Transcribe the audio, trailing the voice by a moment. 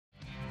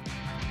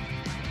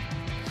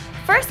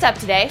First up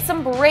today,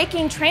 some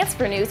breaking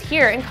transfer news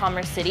here in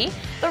Commerce City.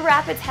 The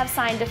Rapids have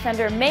signed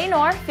defender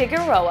Maynor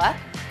Figueroa.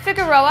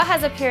 Figueroa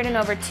has appeared in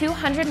over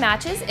 200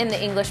 matches in the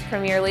English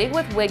Premier League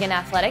with Wigan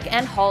Athletic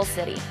and Hull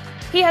City.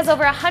 He has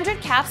over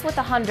 100 caps with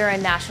the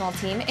Honduran national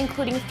team,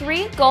 including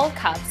 3 Gold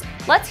Cups.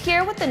 Let's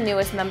hear what the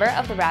newest member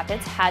of the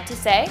Rapids had to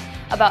say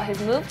about his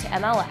move to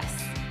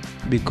MLS.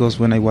 Because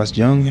when I was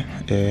young,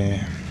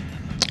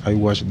 I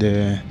watched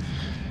the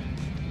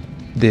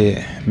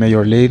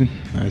Major League.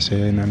 I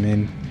said,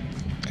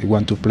 I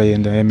want to play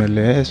in the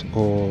MLS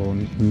or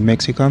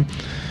Mexican.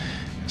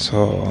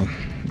 So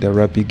the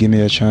Rapid gave me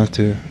a chance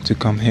to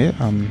come here.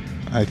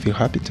 I feel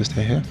happy to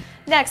stay here.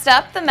 Next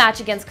up, the match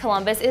against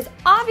Columbus is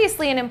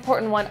obviously an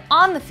important one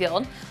on the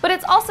field, but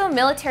it's also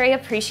Military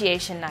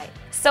Appreciation Night.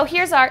 So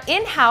here's our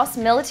in-house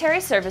military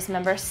service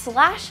member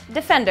 /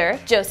 defender,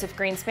 Joseph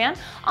Greenspan,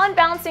 on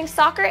balancing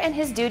soccer and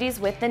his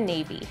duties with the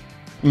Navy.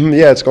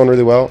 Yeah, it's going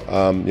really well.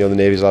 The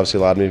Navy's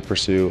obviously allowed me to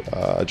pursue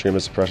a dream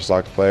as a professional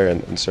soccer player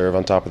and serve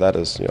on top of that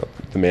as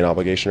the main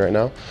obligation right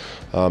now.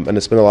 And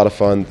it's been a lot of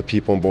fun. The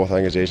people in both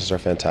organizations are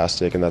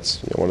fantastic, and that's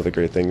one of the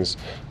great things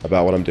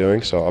about what I'm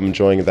doing. So I'm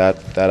enjoying that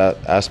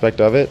aspect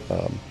of it.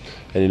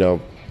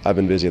 And I've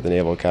been busy at the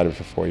Naval Academy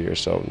for 4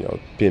 years, so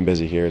being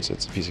busy here, it's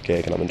a piece of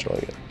cake, and I'm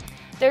enjoying it.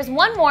 There's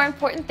one more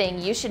important thing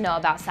you should know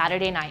about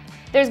Saturday night.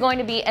 There's going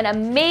to be an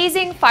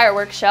amazing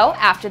fireworks show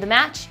after the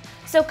match.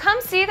 So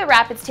come see the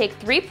Rapids take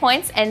 3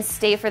 points and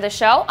stay for the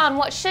show on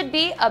what should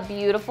be a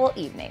beautiful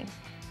evening.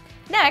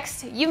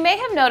 Next, you may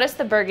have noticed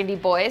the Burgundy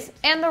Boys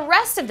and the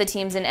rest of the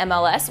teams in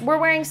MLS were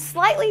wearing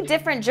slightly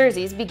different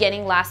jerseys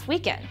beginning last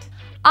weekend.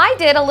 I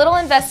did a little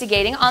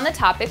investigating on the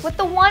topic with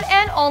the one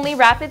and only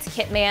Rapids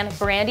kitman,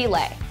 Brandy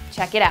Lay.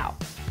 Check it out.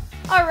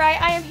 All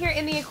right, I am here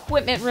in the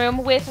equipment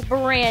room with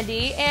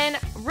Brandy, and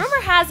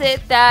rumor has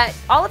it that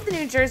all of the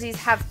new jerseys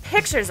have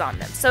pictures on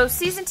them. So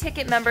season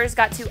ticket members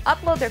got to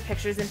upload their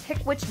pictures and pick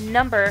which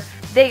number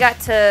they got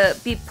to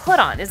be put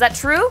on. Is that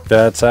true?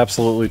 That's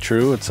absolutely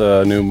true. It's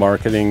a new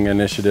marketing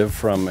initiative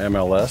from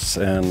MLS,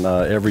 and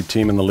every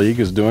team in the league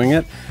is doing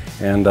it.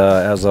 And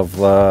as of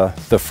the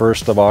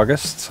 1st of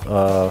August,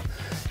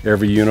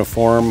 every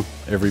uniform,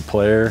 every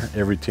player,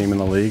 every team in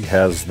the league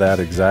has that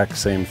exact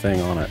same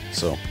thing on it.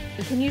 So.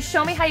 Can you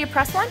show me how you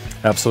press one?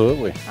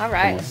 Absolutely. All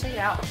right, let's check it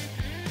out.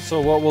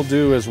 So what we'll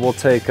do is we'll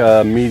take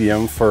a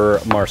medium for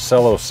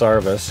Marcelo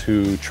Sarvis,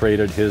 who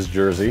traded his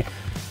jersey.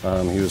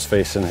 He was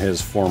facing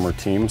his former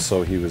team,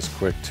 so he was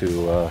quick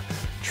to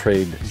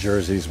trade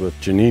jerseys with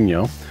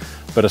Juninho.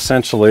 But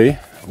essentially,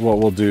 what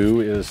we'll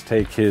do is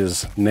take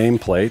his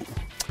nameplate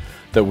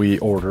that we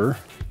order,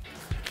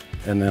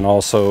 and then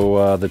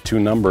also the 2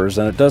 numbers.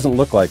 And it doesn't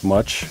look like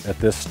much at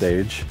this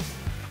stage,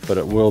 but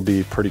it will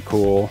be pretty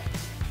cool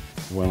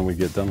when we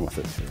get done with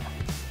it here.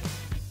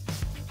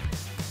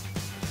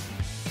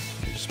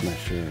 Just make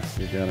sure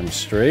we got them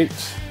straight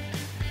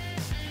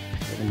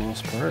for the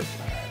most part.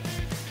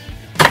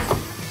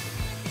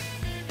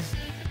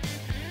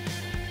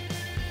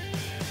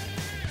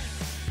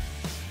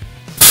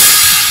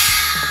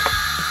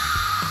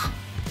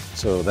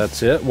 So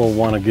that's it. We'll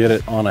want to get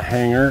it on a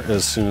hanger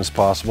as soon as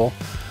possible,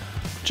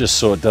 just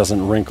so it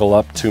doesn't wrinkle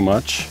up too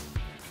much.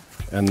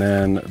 And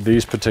then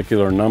these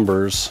particular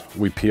numbers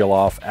we peel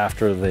off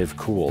after they've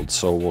cooled.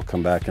 So we'll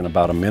come back in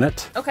about a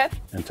minute. Okay.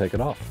 And take it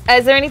off.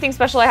 Is there anything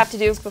special I have to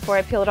do before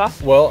I peel it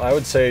off? Well, I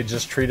would say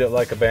just treat it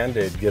like a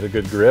Band-Aid. Get a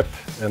good grip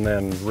and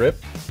then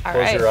rip.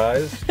 Close your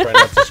eyes. Try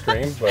not to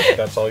scream, but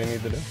that's all you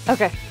need to do.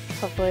 Okay.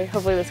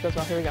 Hopefully this goes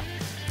well. Here we go.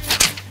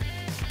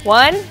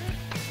 1.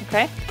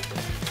 Okay.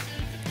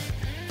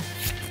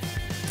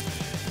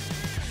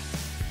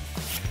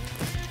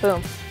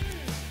 Boom.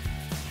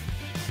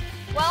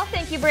 Well,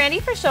 thank you, Brandy,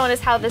 for showing us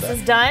how this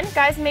is done.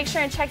 Guys, make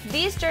sure and check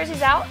these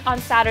jerseys out on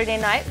Saturday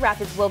night.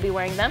 Rapids will be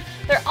wearing them.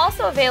 They're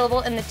also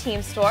available in the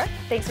team store.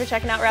 Thanks for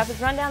checking out Rapids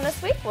Rundown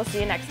this week. We'll see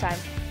you next time.